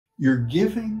you're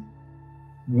giving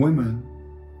women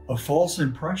a false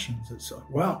impression. It's like,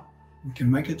 well, we can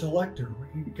make it to lector, we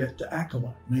can get to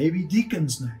acolyte, maybe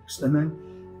deacons next, and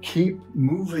then keep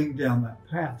moving down that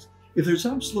path. If there's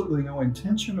absolutely no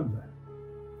intention of that,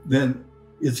 then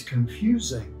it's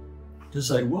confusing to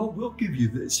say, well, we'll give you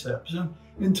these steps.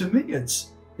 And to me,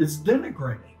 it's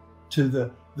denigrating to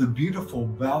the beautiful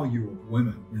value of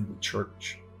women in the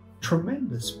church.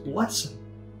 Tremendous blessing,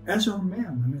 as are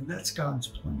men. I mean, that's God's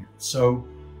plan. So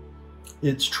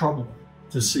it's troubling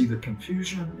to see the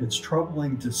confusion. It's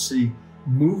troubling to see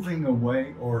moving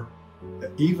away, or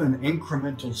even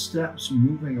incremental steps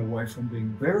moving away from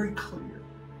being very clear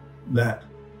that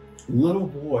little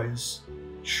boys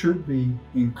should be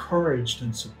encouraged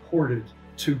and supported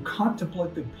to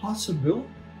contemplate the possibility.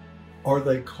 Are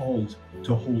they called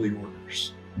to holy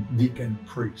orders, deacon,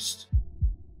 priest?